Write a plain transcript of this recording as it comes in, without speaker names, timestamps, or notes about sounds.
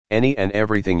Any and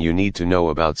everything you need to know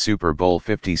about Super Bowl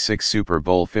 56. Super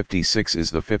Bowl 56 is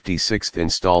the 56th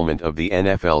installment of the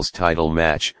NFL's title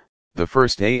match, the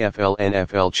first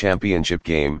AFL-NFL championship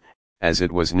game, as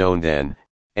it was known then,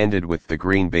 ended with the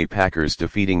Green Bay Packers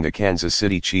defeating the Kansas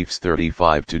City Chiefs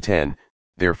 35-10,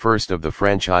 their first of the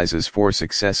franchise's 4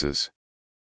 successes.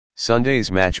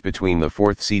 Sunday's match between the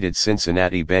 4th-seeded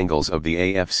Cincinnati Bengals of the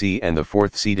AFC and the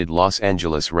 4th-seeded Los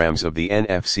Angeles Rams of the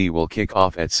NFC will kick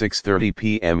off at 6:30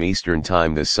 p.m. Eastern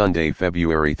Time this Sunday,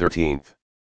 February 13.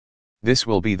 This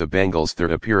will be the Bengals'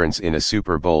 3rd appearance in a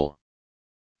Super Bowl.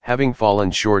 Having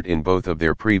fallen short in both of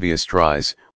their previous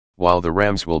tries, while the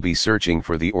Rams will be searching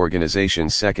for the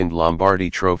organization's 2nd Lombardi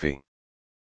Trophy.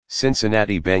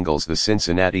 Cincinnati Bengals. The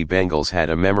Cincinnati Bengals had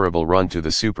a memorable run to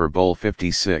the Super Bowl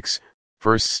 56,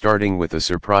 first starting with a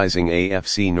surprising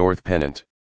AFC North pennant.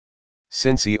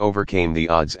 Cincy overcame the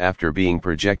odds after being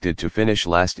projected to finish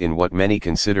last in what many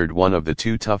considered one of the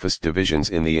 2 toughest divisions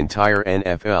in the entire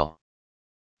NFL.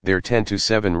 Their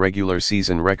 10-7 regular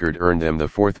season record earned them the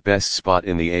 4th best spot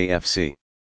in the AFC.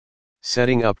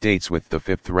 Setting up dates with the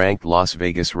 5th-ranked Las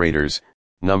Vegas Raiders,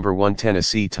 number 1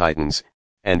 Tennessee Titans,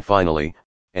 and finally,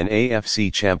 an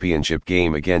AFC championship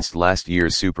game against last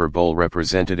year's Super Bowl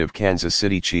representative Kansas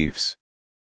City Chiefs.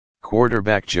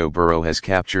 Quarterback Joe Burrow has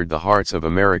captured the hearts of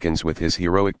Americans with his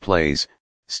heroic plays,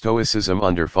 stoicism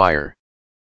under fire,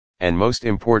 and most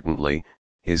importantly,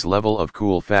 his level of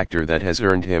cool factor that has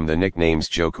earned him the nicknames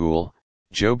Joe Cool,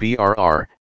 Joe BRR,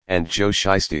 and Joe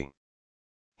Shiesty.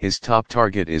 His top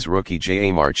target is rookie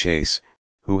Ja'Marr Chase,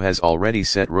 who has already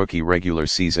set rookie regular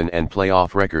season and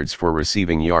playoff records for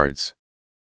receiving yards.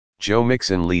 Joe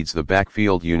Mixon leads the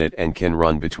backfield unit and can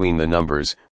run between the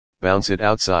numbers, bounce it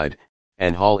outside,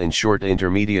 and haul in short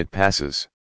intermediate passes.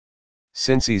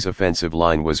 Cincy's offensive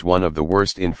line was one of the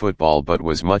worst in football but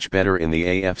was much better in the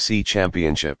AFC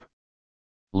Championship,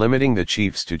 limiting the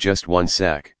Chiefs to just 1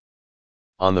 sack.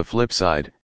 On the flip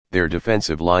side, their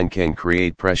defensive line can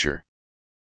create pressure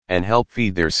and help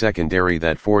feed their secondary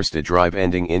that forced a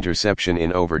drive-ending interception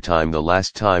in overtime the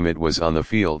last time it was on the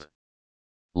field.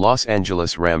 Los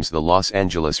Angeles Rams. The Los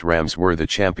Angeles Rams were the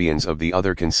champions of the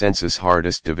other consensus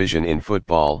hardest division in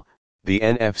football, the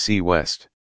NFC West.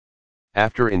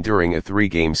 After enduring a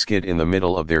 3-game skid in the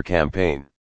middle of their campaign,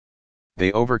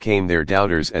 they overcame their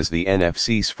doubters as the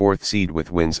NFC's 4th seed with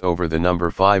wins over the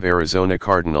number 5 Arizona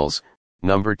Cardinals,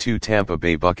 number 2 Tampa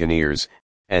Bay Buccaneers,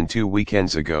 and 2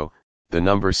 weekends ago, the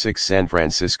number 6 San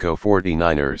Francisco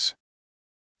 49ers.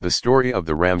 The story of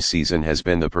the Rams season has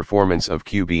been the performance of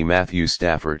QB Matthew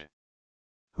Stafford,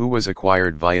 who was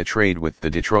acquired via trade with the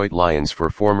Detroit Lions for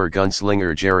former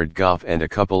gunslinger Jared Goff and a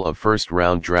couple of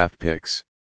first-round draft picks.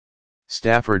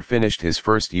 Stafford finished his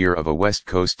first year of a West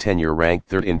Coast tenure ranked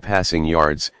 3rd in passing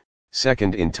yards,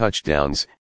 2nd in touchdowns,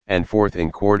 and 4th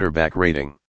in quarterback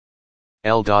rating.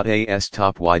 LA's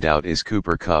top wideout is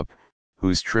Cooper Kupp,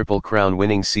 whose Triple Crown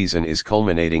winning season is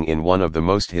culminating in one of the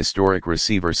most historic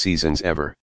receiver seasons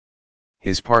ever.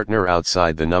 His partner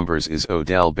outside the numbers is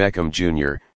Odell Beckham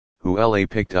Jr., who LA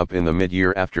picked up in the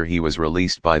mid-year after he was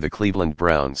released by the Cleveland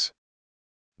Browns.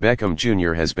 Beckham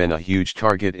Jr. has been a huge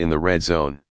target in the red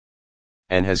zone,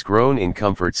 and has grown in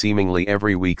comfort seemingly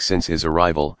every week since his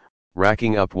arrival,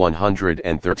 racking up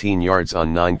 113 yards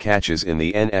on 9 catches in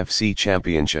the NFC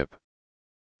Championship.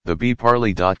 The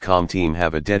bparley.com team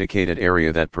have a dedicated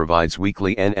area that provides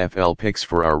weekly NFL picks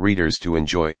for our readers to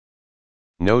enjoy.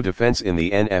 No defense in the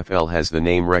NFL has the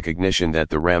name recognition that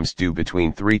the Rams do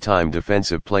between 3-time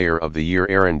Defensive Player of the Year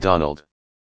Aaron Donald,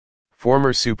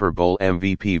 former Super Bowl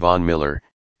MVP Von Miller,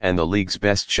 and the league's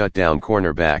best shutdown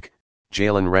cornerback,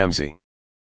 Jalen Ramsey.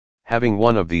 Having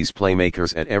one of these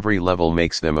playmakers at every level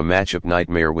makes them a matchup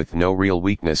nightmare with no real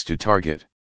weakness to target.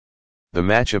 The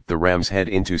matchup: the Rams head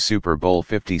into Super Bowl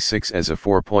 56 as a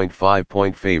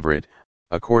 4.5-point favorite,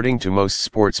 according to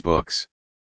most sportsbooks.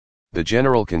 The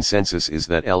general consensus is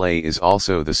that LA is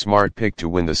also the smart pick to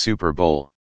win the Super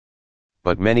Bowl,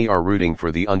 but many are rooting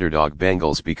for the underdog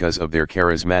Bengals because of their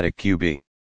charismatic QB.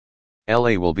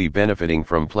 LA will be benefiting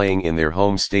from playing in their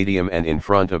home stadium and in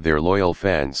front of their loyal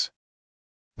fans.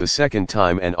 The 2nd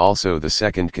time and also the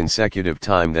 2nd consecutive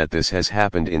time that this has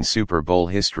happened in Super Bowl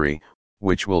history,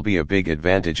 which will be a big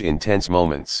advantage in tense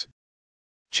moments.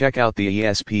 Check out the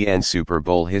ESPN Super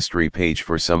Bowl history page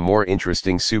for some more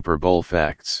interesting Super Bowl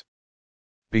facts.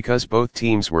 Because both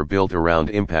teams were built around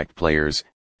impact players,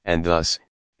 and thus,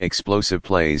 explosive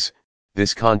plays,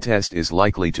 this contest is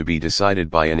likely to be decided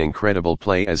by an incredible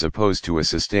play as opposed to a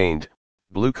sustained,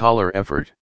 blue-collar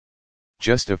effort.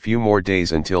 Just a few more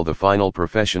days until the final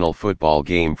professional football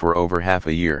game for over half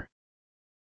a year.